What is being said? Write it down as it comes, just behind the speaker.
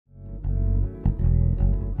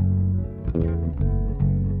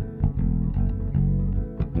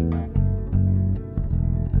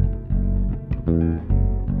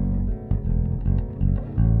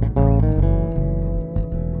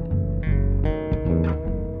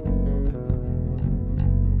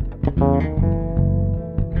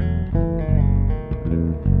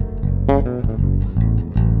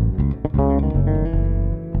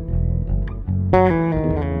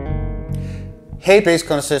Hey bass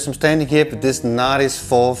connoisseurs, I'm standing here with this Nardis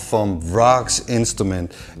 4 from Roks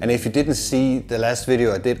Instrument. And if you didn't see the last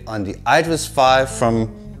video I did on the Idris 5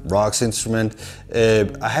 from Roks Instrument,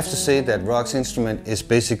 I have to say that Roks Instrument is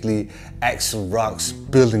basically Axel Roks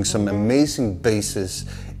building some amazing basses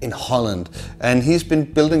in Holland. And he's been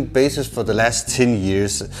building basses for the last 10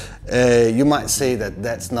 years. You might say that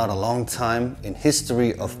that's not a long time in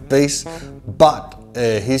history of bass, but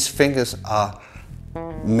his fingers are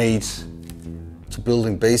made to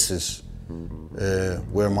building basses,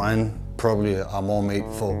 where mine probably are more made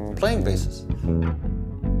for playing basses.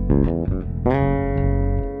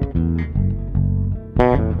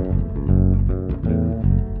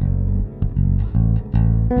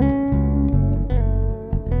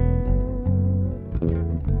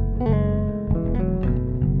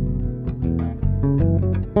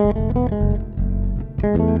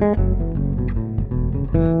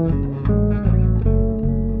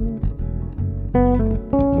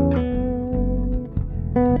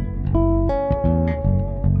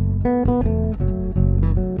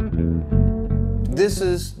 This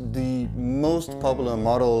is the most popular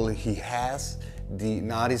model he has, the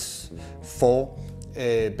Nardis 4.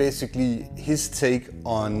 Basically his take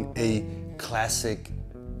on a classic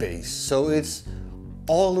bass. So it's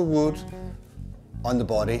alder wood on the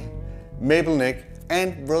body, maple neck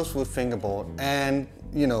and rosewood fingerboard. And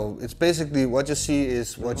you know, it's basically what you see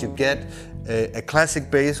is what you get, a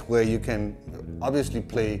classic bass where you can obviously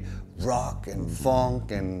play rock and funk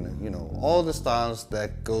and you know all the styles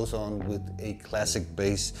that goes on with a classic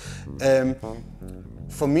bass.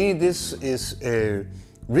 For me this is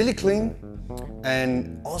really clean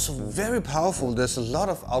and also very powerful. There's a lot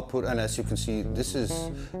of output, and as you can see this is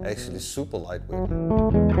actually super lightweight.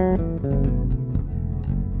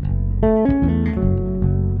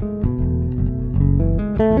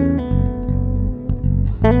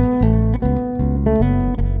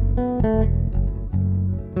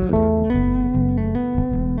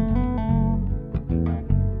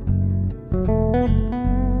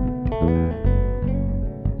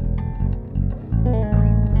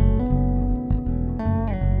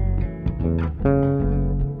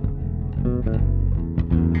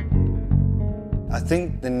 I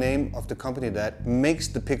think the name of the company that makes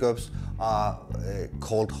the pickups are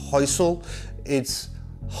called Häussel. It's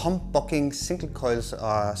humbucking singlecoils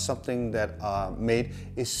are something that are made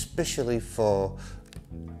especially for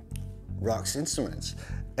Roks Instruments.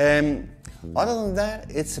 Other than that,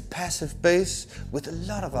 it's a passive bass with a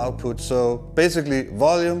lot of output. So basically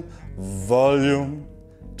volume, volume,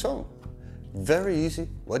 tone. Very easy.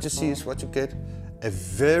 What you see is what you get. A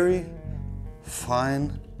very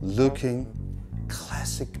fine looking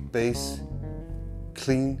classic bass,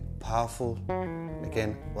 clean, powerful.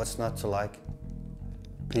 Again, what's not to like?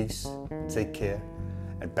 Peace, take care,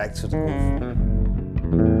 and back to the groove.